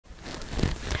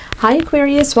Hi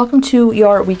Aquarius, welcome to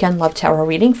your weekend love tarot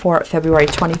reading for February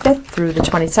 25th through the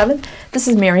 27th. This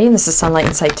is Mary and this is Sunlight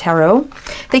Insight Tarot.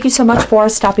 Thank you so much for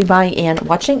stopping by and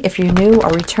watching. If you're new or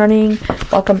returning,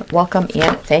 welcome, welcome,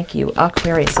 and thank you,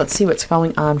 Aquarius. Let's see what's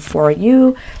going on for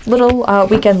you. Little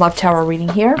weekend love tarot reading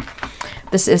here.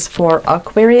 This is for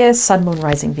Aquarius, Sun, Moon,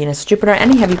 Rising, Venus, Jupiter,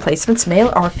 any heavy placements,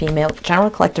 male or female,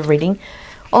 general collective reading.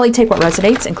 Only take what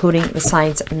resonates, including the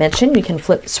signs mentioned. You can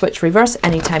flip, switch, reverse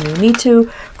anytime you need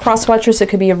to. Cross watchers, it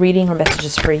could be a reading or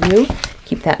messages for you.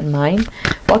 Keep that in mind.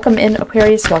 Welcome in,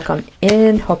 Aquarius. Welcome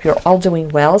in. Hope you're all doing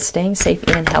well, staying safe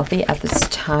and healthy at this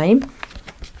time.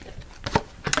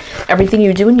 Everything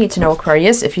you do and need to know,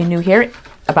 Aquarius, if you're new here,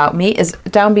 about me is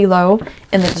down below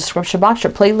in the description box.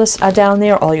 Your playlists are down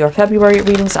there. All your February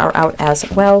readings are out as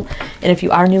well. And if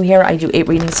you are new here, I do 8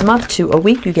 readings a month to a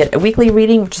week. You get a weekly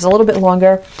reading, which is a little bit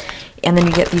longer. And then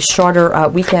you get these shorter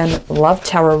weekend love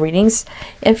tarot readings.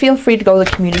 And feel free to go to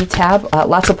the community tab.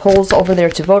 Lots of polls over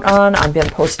there to vote on. I've been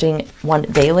posting one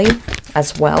daily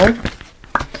as well.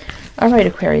 All right,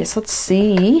 Aquarius, let's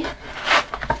see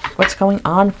what's going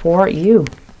on for you.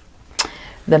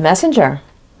 The Messenger.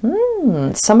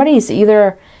 Somebody's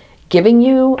either giving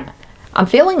you, I'm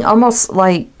feeling almost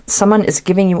like someone is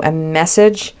giving you a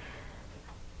message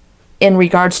in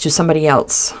regards to somebody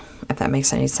else, if that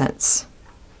makes any sense.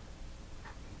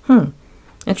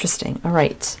 Interesting. All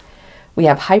right. We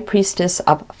have High Priestess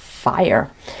of Fire.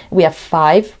 We have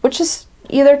 5, which is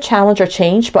either challenge or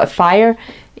change, but fire,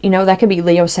 you know, that could be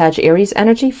Leo, Sag, Aries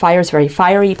energy. Fire is very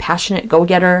fiery, passionate,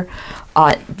 go-getter,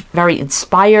 very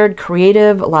inspired,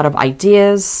 creative, a lot of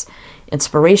ideas,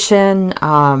 inspiration.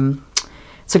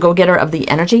 It's a go-getter of the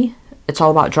energy. It's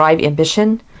all about drive,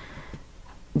 ambition,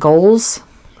 goals.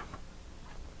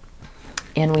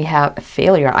 And we have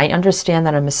failure. I understand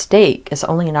that a mistake is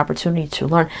only an opportunity to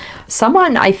learn.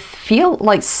 Someone, I feel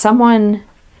like someone,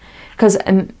 because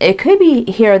it could be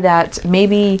here that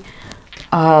maybe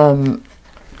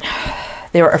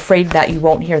they're afraid that you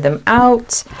won't hear them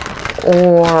out,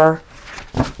 or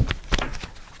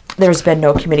there's been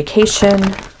no communication.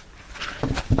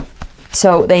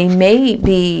 So they may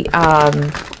be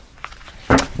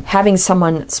having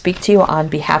someone speak to you on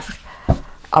behalf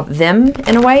of them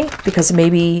in a way, because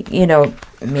maybe, you know,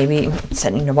 maybe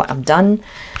saying, you know what, I'm done.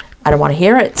 I don't want to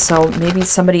hear it. So maybe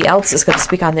somebody else is going to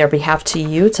speak on their behalf to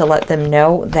you to let them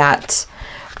know that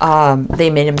they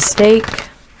made a mistake,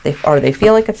 or they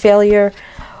feel like a failure,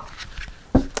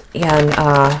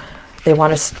 and they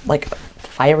want to, like,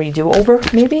 fiery do-over,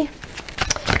 maybe.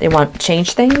 They want to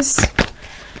change things.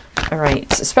 All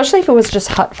right. Especially if it was just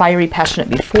hot, fiery, passionate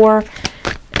before,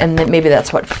 and then maybe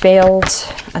that's what failed.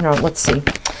 I don't know. Let's see.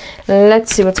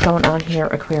 Let's see what's going on here,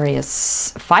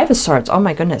 Aquarius. 5 of Swords. Oh,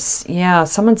 my goodness. Yeah,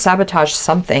 someone sabotaged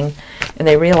something, and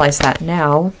they realize that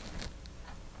now.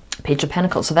 Page of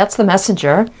Pentacles. So that's the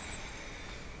Messenger.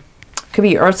 Could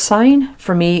be Earth sign.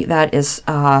 For me, that is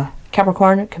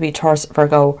Capricorn. It could be Taurus,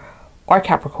 Virgo, or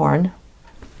Capricorn.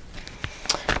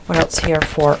 What else here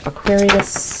for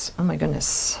Aquarius? Oh my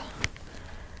goodness.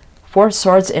 4 of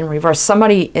Swords in reverse.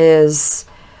 Somebody is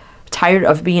tired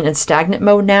of being in stagnant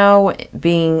mode now,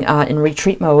 being in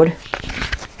retreat mode.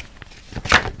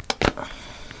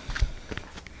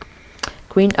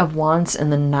 Queen of Wands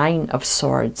and the 9 of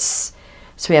Swords.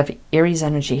 So we have Aries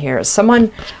energy here.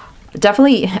 Someone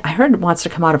definitely, I heard, wants to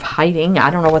come out of hiding. I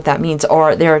don't know what that means.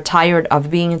 Or they're tired of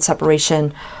being in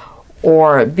separation,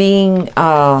 or being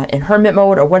in hermit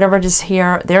mode, or whatever it is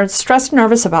here. They're stressed and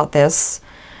nervous about this.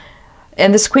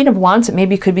 And this Queen of Wands, it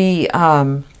maybe could be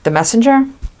the Messenger.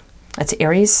 That's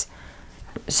Aries.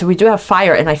 So we do have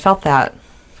fire, and I felt that.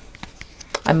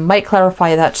 I might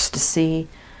clarify that just to see.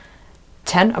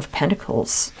 10 of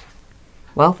Pentacles.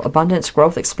 Wealth, abundance,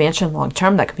 growth, expansion,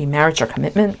 long-term. That could be marriage or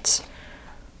commitment.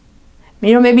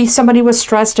 You know, maybe somebody was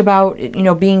stressed about, you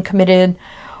know, being committed,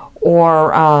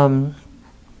 or,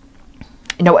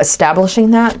 you know,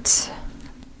 establishing that.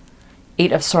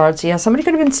 8 of Swords. Yeah, somebody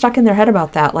could have been stuck in their head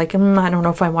about that. Like, I don't know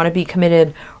if I want to be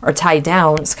committed or tied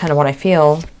down. It's kind of what I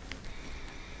feel.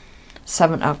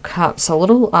 7 of Cups. So a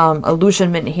little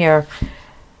illusionment here.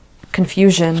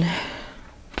 Confusion.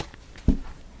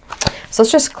 So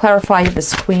let's just clarify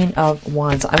this Queen of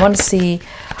Wands. I want to see,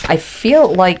 I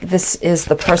feel like this is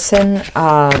the person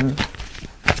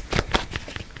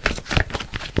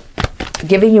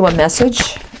giving you a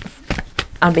message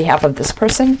on behalf of this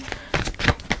person,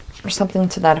 or something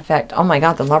to that effect. Oh my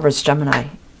God, the Lovers, Gemini.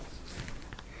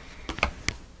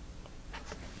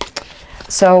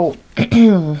 So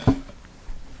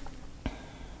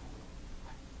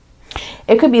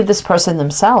it could be this person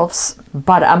themselves,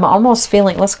 but I'm almost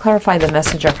feeling, let's clarify the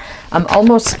Messenger. I'm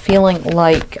almost feeling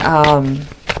like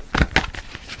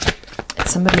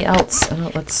somebody else.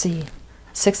 Let's see.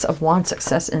 Six of Wands,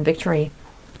 success and victory.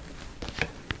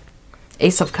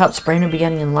 Ace of Cups, brand new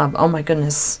beginning in love. Oh my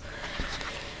goodness.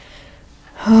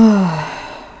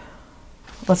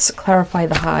 Let's clarify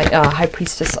the High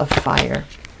Priestess of Fire.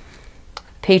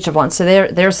 Page of Wands. So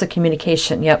there's the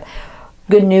communication. Yep.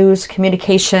 Good news,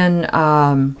 communication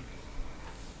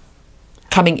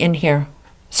coming in here.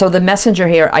 So the messenger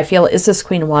here, I feel, is this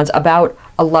Queen of Wands about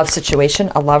a love situation,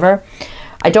 a lover.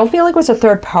 I don't feel like it was a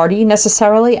third party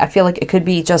necessarily. I feel like it could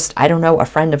be just, I don't know, a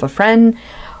friend of a friend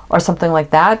or something like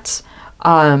that.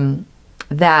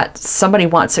 That somebody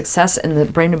wants success in the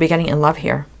brand new beginning in love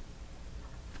here.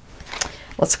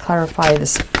 Let's clarify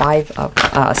this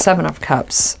Seven of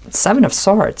Cups. Seven of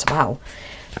Swords. Wow.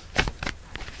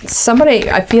 Somebody,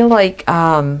 I feel like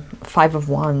Five of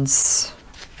Wands.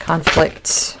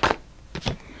 Conflict.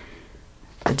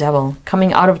 The Devil.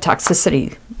 Coming out of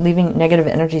toxicity. Leaving negative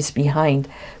energies behind.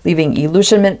 Leaving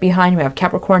illusionment behind. We have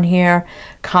Capricorn here.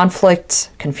 Conflict.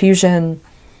 Confusion.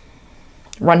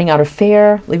 Running out of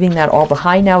fear. Leaving that all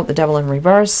behind now. The Devil in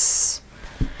reverse.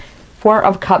 Four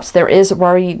of Cups. There is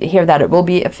worry here that it will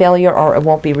be a failure or it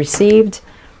won't be received.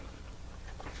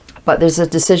 But there's a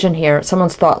decision here.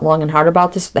 Someone's thought long and hard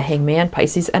about this. The Hangman,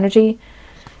 Pisces energy.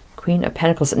 Queen of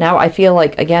Pentacles. Now I feel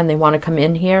like, again, they want to come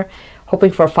in here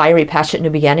hoping for a fiery, passionate new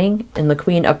beginning. And the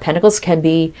Queen of Pentacles can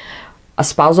be a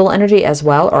spousal energy as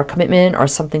well, or a commitment or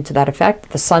something to that effect.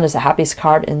 The Sun is the happiest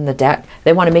card in the deck.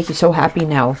 They want to make you so happy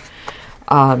now.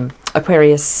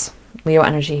 Aquarius, Leo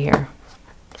energy here.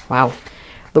 Wow.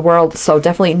 The World. So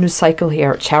definitely a new cycle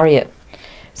here. Chariot.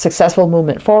 Successful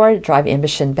movement forward, drive,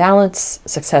 ambition, balance,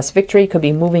 success, victory. Could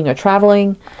be moving or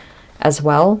traveling as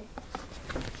well.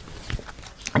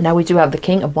 And now we do have the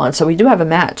King of Wands. So we do have a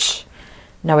match.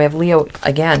 Now we have Leo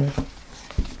again.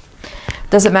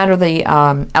 Doesn't matter the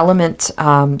element,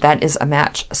 that is a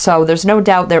match. So there's no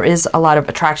doubt there is a lot of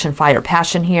attraction, fire,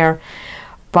 passion here.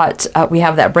 But we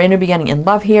have that brand new beginning in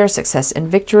love here, success and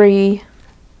victory.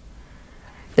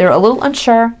 They're a little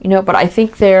unsure, you know, but I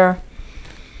think they're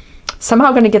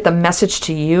somehow going to get the message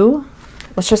to you.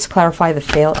 Let's just clarify the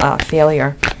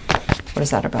failure. What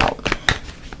is that about?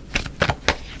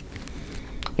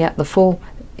 Yeah, the Fool.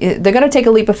 They're going to take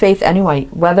a leap of faith anyway,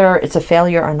 whether it's a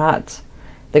failure or not.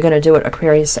 They're going to do it.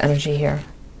 Aquarius energy here.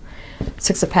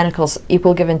 Six of Pentacles,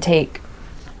 equal give and take.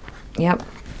 Yep.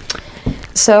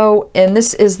 So, and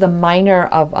this is the minor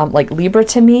of like Libra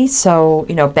to me. So,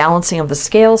 you know, balancing of the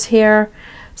scales here.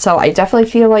 So I definitely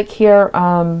feel like here,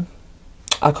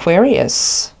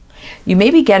 Aquarius, you may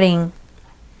be getting,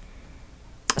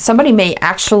 somebody may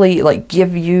actually like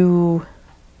give you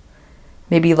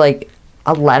maybe like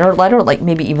a letter, like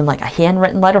maybe even like a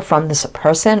handwritten letter from this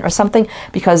person or something,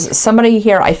 because somebody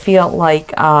here, I feel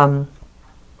like, I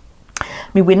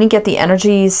mean, we didn't get the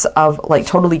energies of like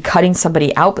totally cutting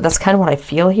somebody out, but that's kind of what I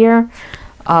feel here.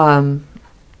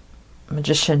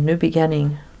 Magician, new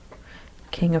beginning,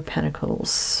 King of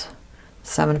Pentacles,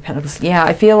 Seven of Pentacles. Yeah,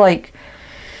 I feel like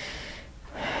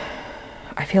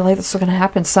this is going to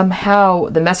happen. Somehow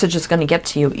the message is going to get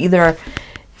to you. Either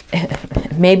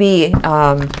maybe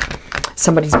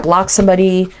somebody's blocked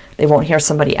somebody. They won't hear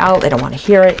somebody out. They don't want to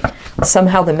hear it.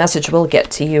 Somehow the message will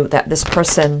get to you that this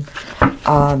person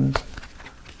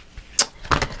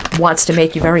wants to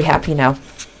make you very happy now.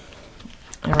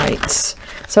 All right.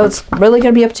 So it's really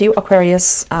going to be up to you,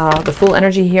 Aquarius. The Fool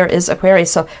energy here is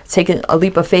Aquarius. So taking a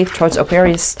leap of faith towards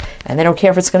Aquarius. And they don't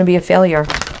care if it's going to be a failure.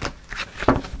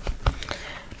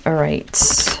 All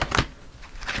right.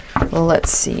 Well,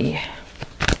 let's see.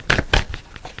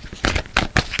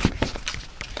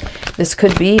 This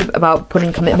could be about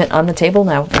putting commitment on the table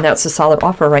now. And that's a solid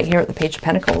offer right here at the Page of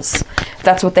Pentacles.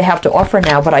 That's what they have to offer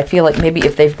now. But I feel like maybe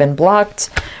if they've been blocked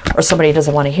or somebody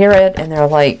doesn't want to hear it and they're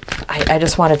like, I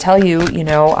just want to tell you, you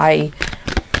know, I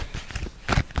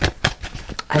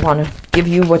want to give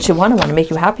you what you want. I want to make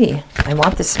you happy. I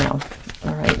want this now.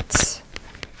 All right.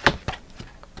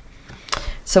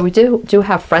 So we do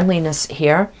have friendliness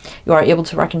here. You are able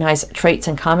to recognize traits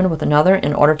in common with another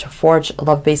in order to forge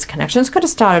love-based connections. Could have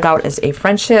started out as a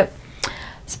friendship,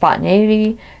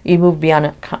 spontaneity. You move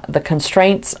beyond the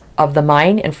constraints of the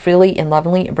mind and freely and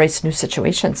lovingly embrace new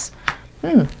situations.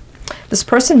 This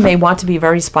person may want to be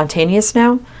very spontaneous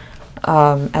now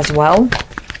as well.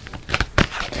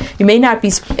 You may not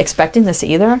be expecting this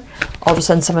either. All of a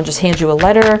sudden someone just hands you a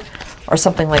letter or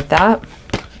something like that.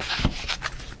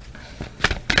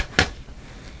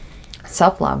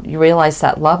 Self-love. You realize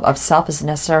that love of self is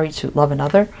necessary to love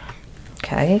another.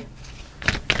 Okay.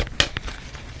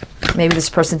 Maybe this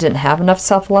person didn't have enough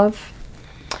self-love.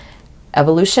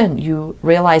 evolution. You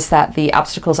realize that the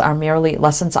obstacles are merely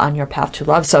lessons on your path to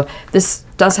love. So this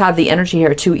does have the energy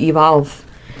here to evolve,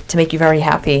 to make you very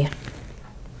happy,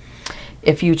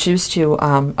 if you choose to,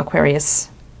 Aquarius.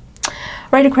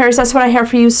 Right, Aquarius, that's what I have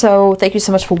for you. So thank you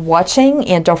so much for watching.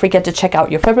 And don't forget to check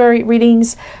out your February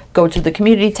readings. Go to the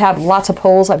community tab. Lots of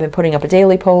polls. I've been putting up a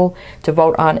daily poll to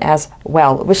vote on as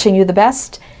well. Wishing you the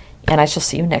best, and I shall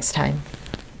see you next time.